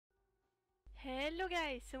Hello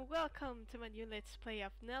guys and welcome to my new Let's Play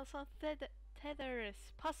of Nelson Tether's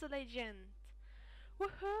Puzzle Agent.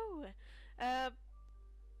 Woohoo! I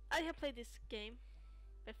have played this game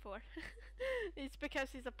before. It's because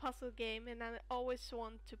it's a puzzle game and I always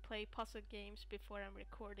want to play puzzle games before I'm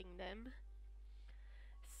recording them.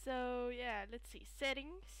 So yeah, let's see.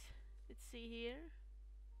 Settings. Let's see here.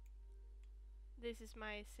 This is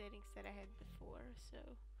my settings that I had before, so...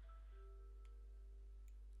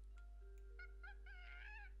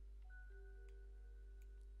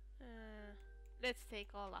 let's take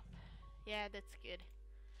all up. Yeah, that's good.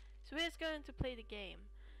 So we're just going to play the game.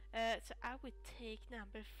 So I would take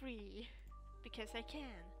number 3 because I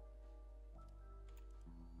can.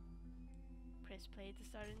 Press play to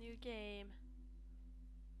start a new game.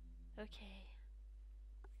 Okay.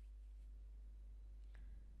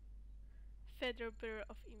 Federal Bureau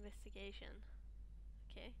of Investigation.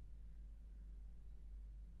 Okay.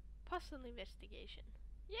 Puzzle investigation.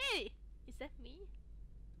 Yay! Is that me?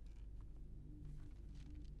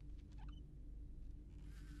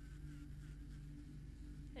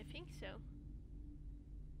 I think so.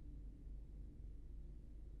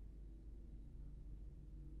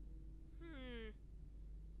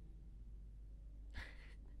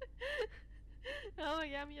 Oh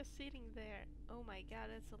yeah, I'm just sitting there. Oh my god,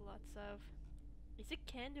 that's a lot of... Is it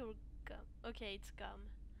candy or gum? Okay, it's gum.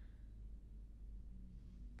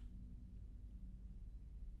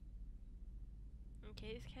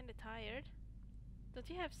 Okay, he's kinda tired. Don't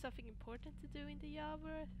you have something important to do in the job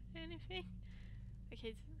or anything?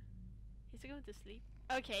 Okay, he's going to sleep.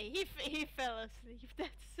 Okay, he fell asleep.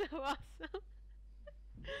 That's so awesome.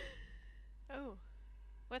 Oh,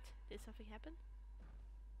 what? Did something happen?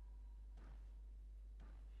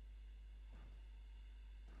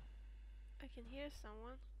 I can hear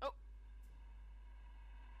someone. Oh!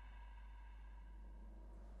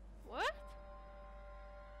 What?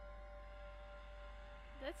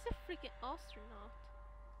 That's a freaking astronaut.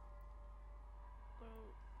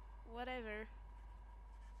 Or whatever.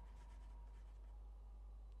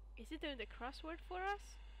 Is he doing the crossword for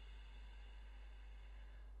us?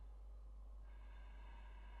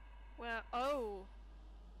 Well, oh!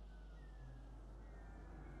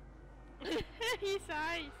 His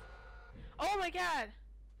eyes! Oh my god!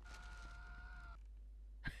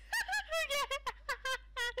 Who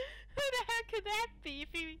the heck could that be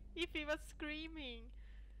if he was screaming?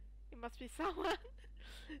 It must be someone.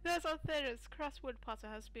 Nelson Tether's crossword puzzle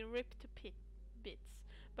has been ripped to bits,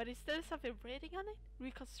 but is there something writing on it?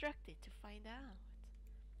 Reconstruct it to find out.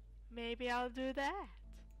 Maybe I'll do that.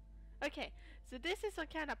 Okay, so this is some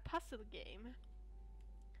kind of puzzle game.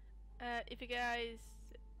 If you guys...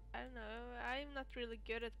 I don't know, I'm not really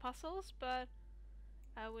good at puzzles, but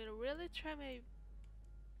I will really try my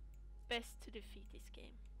best to defeat this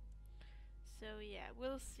game. So yeah,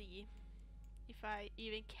 we'll see if I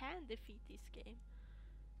even can defeat this game.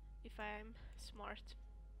 If I'm smart.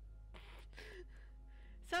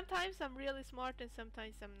 Sometimes I'm really smart and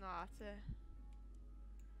sometimes I'm not.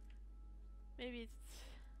 Maybe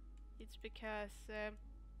it's because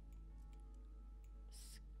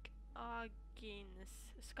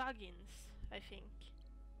Scoggins, I think.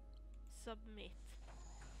 Submit.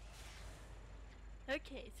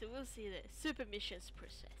 Okay, so we'll see the super missions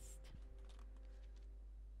processed.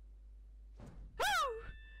 Oh!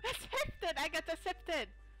 Accepted! I got accepted!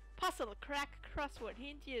 Puzzle, crack, crossword,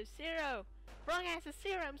 hint you, 0. Wrong answer,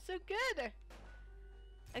 0, I'm so good!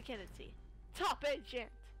 Okay, let's see. Top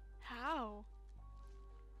agent! How?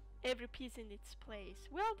 Every piece in its place.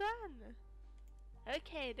 Well done!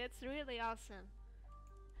 Okay, that's really awesome.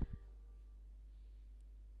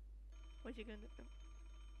 What you gonna do?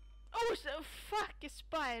 Oh, so fuck, a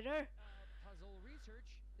spider! Puzzle research.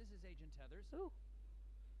 This is Agent Tethers. Ooh.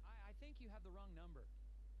 I think you have the wrong number.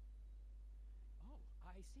 Oh,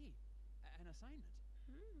 I see. An assignment.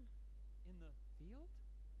 In the field?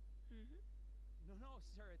 No,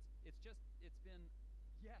 sir. It's been,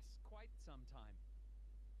 yes, quite some time.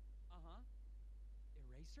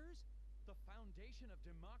 Erasers? The foundation of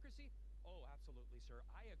democracy? Oh, absolutely, sir.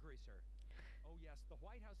 I agree, sir. Oh, yes, the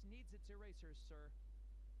White House needs its erasers, sir.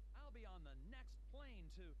 I'll be on the next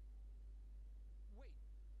plane to... Wait,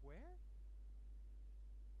 where?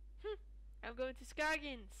 I'm going to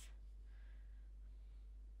Scoggins.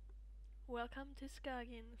 Welcome to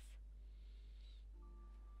Scoggins.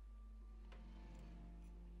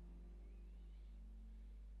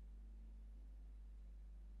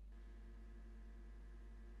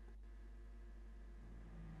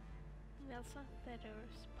 Nelson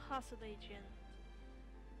Tether's Puzzle Agent.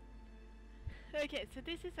 Okay, so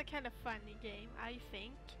this is a kind of funny game, I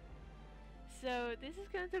think. So this is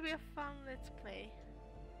going to be a fun let's play.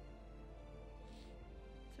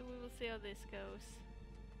 So we will see how this goes.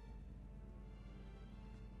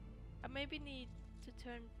 I maybe need to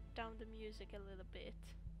turn down the music a little bit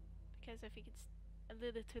because I think it's a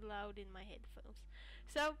little too loud in my headphones.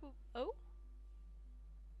 So, oh,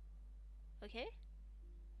 okay.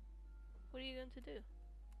 What are you going to do?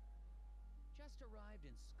 Just arrived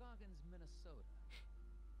in Scoggins, Minnesota.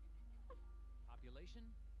 Population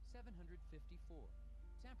 754.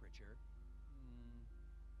 Temperature?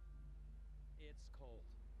 It's cold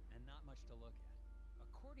and not much to look at.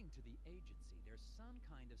 According to the agency, there's some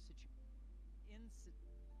kind of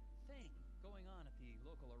thing going on at the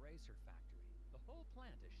local eraser factory. The whole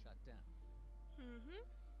plant is shut down. Mm-hmm.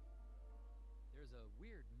 There's a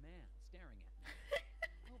weird man staring at me.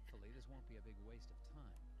 Hopefully this won't be a big waste of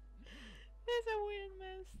time. There's a weird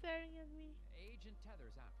man staring at me. Agent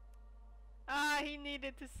Tether's out. Ah, he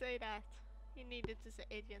needed to say that. He needed to say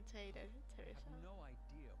Agent Tater. I have no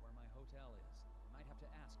idea where my hotel is. Might have to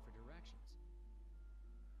ask for directions.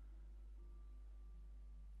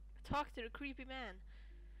 Talk to the creepy man.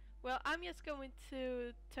 Well, I'm just going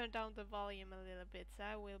to turn down the volume a little bit, so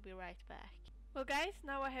I will be right back. Well guys,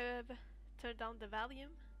 now I have turned down the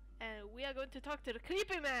volume, and we are going to talk to the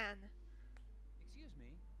creepy man! Excuse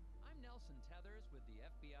me, I'm Nelson Tethers with the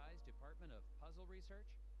FBI's Department of Puzzle Research.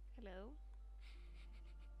 Hello?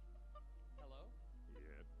 Hello?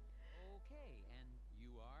 Yeah, Okay, and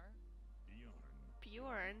you are? Bjorn.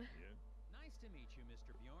 Bjorn? Yeah, Nice to meet you,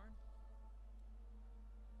 Mr. Bjorn.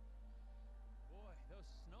 Boy, those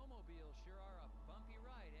snowmobiles sure are a bumpy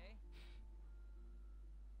ride, eh?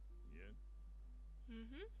 yeah.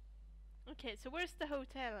 Mm-hmm. Okay, so where's the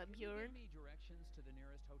hotel, Can you Bjorn? give me directions to the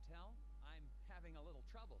nearest hotel? I'm having a little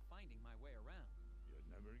trouble finding my way around. You'd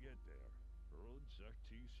never get there. Roads are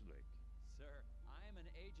too slick. Sir, I'm an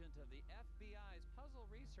agent of the FBI's Puzzle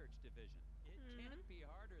Research Division. It can't be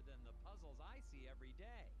harder than the puzzles I see every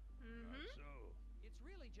day. Mm-hmm. Not so. It's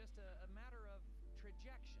really just a matter of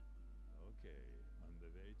trajection. Okay, on the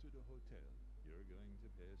way to the hotel, you're going to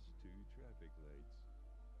pass 2 traffic lights.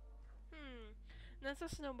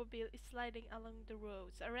 Nelson's snowmobile is sliding along the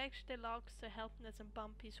roads. Arrange the logs to help Nelson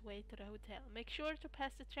bump his way to the hotel. Make sure to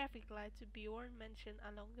pass the traffic lights Bjorn mentioned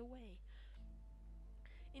along the way.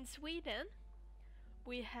 In Sweden,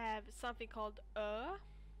 we have something called Ö,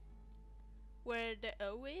 where the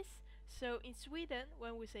O is. So in Sweden,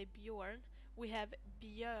 when we say Bjorn, we have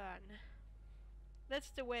Björn.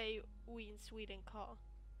 That's the way we in Sweden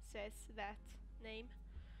says that name.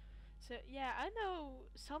 So yeah, I know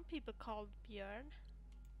some people called Björn.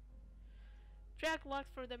 Drag log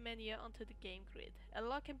from the menu onto the game grid. A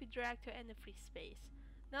log can be dragged to any free space.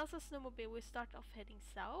 Nelson's snowmobile will start off heading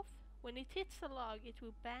south. When it hits the log, it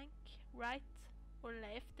will bank right or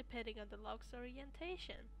left depending on the log's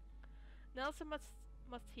orientation. Nelson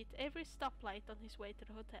must hit every stoplight on his way to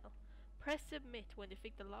the hotel. Press submit when you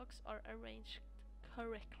think the logs are arranged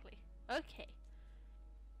correctly. Okay.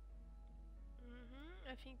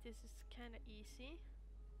 I think this is kinda easy.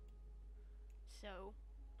 So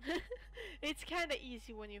it's kinda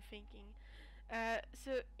easy when you're thinking.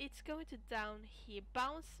 So it's going to down here,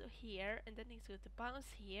 bounce here, and then it's going to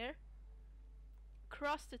bounce here,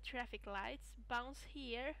 cross the traffic lights, bounce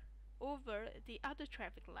here, over the other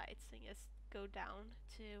traffic lights, and just go down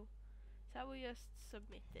to. So I will just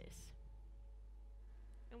submit this,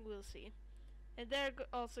 and we'll see. And they're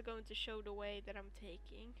also going to show the way that I'm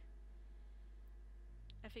taking.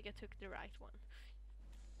 I think I took the right one.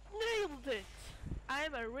 Nailed it!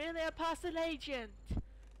 I'm a really apostle agent!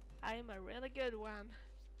 I'm a really good one.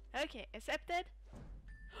 Okay, accepted.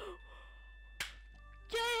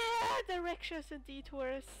 Yeah! Directions and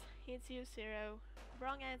detours. Hints you 0.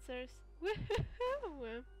 Wrong answers.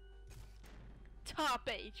 Woohoo! Top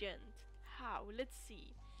agent. How? Let's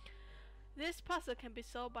see. This puzzle can be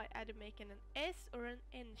solved by either making an S or an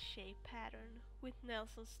N-shaped pattern with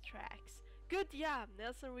Nelson's tracks. Good job!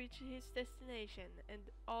 Nelson reached his destination and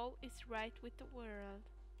all is right with the world.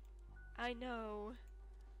 I know.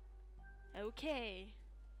 Okay.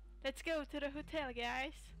 Let's go to the hotel,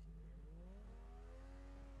 guys.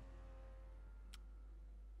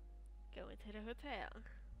 Going to the hotel.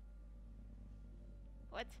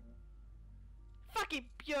 What? Fucking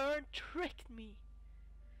Björn tricked me!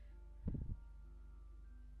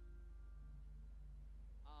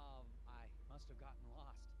 I must have gotten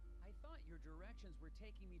lost. I thought your directions were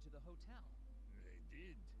taking me to the hotel. They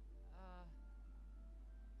did.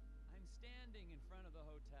 I'm standing in front of the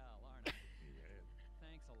hotel, aren't I? Yeah.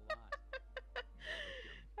 Thanks a lot.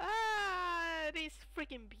 Ah, this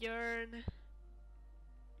freaking Björn.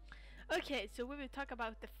 Okay, so we will talk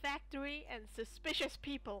about the factory and suspicious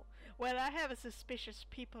people. Well, I have a suspicious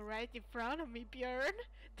people right in front of me, Björn.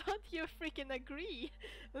 Don't you freaking agree?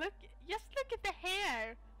 Look, just look at the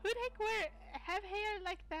hair. Who'd have hair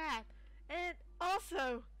like that? And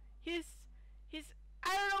also, his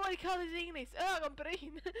I don't know what he calls his English.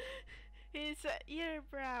 Ögonbryn. His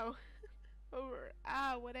earbrow. Or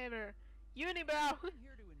whatever. Unibrow. I'm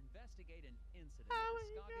here to investigate an incident Oh at the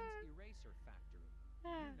my Scoggins God. eraser factory. Do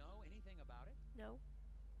Ah. you know anything about it? No,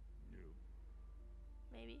 No.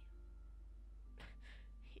 maybe.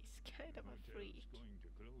 He's kind The of a hotel's freak. going to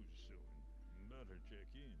close soon. Better check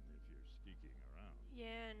in if you're sticking around.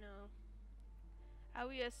 Yeah, no. I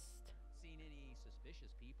will just Seen any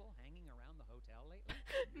suspicious people hanging around the hotel lately?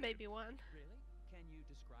 maybe one. Really? Can you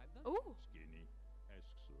describe them? Ooh. Skinny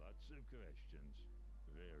asks lots of questions.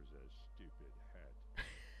 Wears a stupid hat.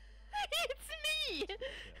 It's me! Yep.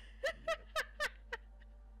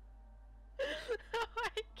 Oh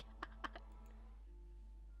my god.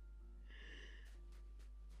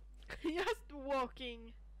 Just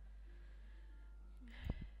walking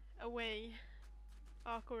away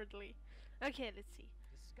awkwardly. Okay, let's see.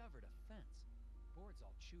 Discovered a fence. Boards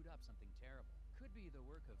all chewed up, something terrible. Could be the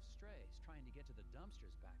work of strays trying to get to the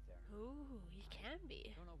dumpsters back there. Ooh, he can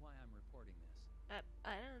be. Don't know why I'm reporting this.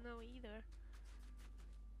 I don't know either.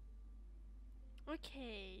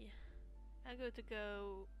 Okay. I'm going to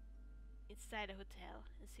go inside a hotel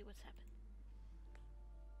and see what's happened.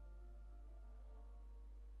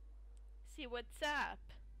 See what's up.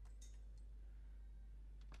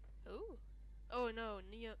 Oh. Oh no,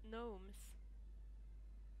 gnomes.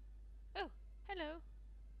 Oh, hello.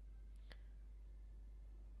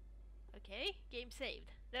 Okay, game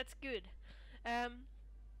saved. That's good.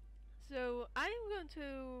 So I'm going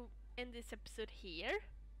to end this episode here.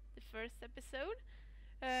 The first episode.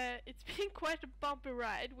 It's been quite a bumpy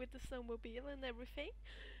ride with the snowmobile and everything.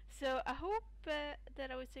 So I hope that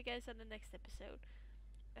I will see you guys on the next episode.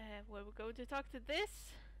 Where we're going to talk to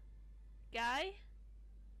this guy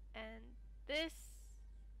and this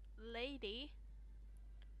lady,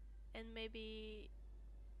 and maybe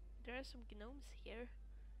there are some gnomes here.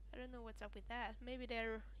 I don't know what's up with that. Maybe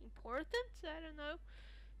they're important? I don't know.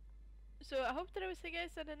 So I hope that I will see you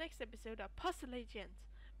guys on the next episode of Puzzle Agent.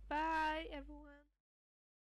 Bye everyone.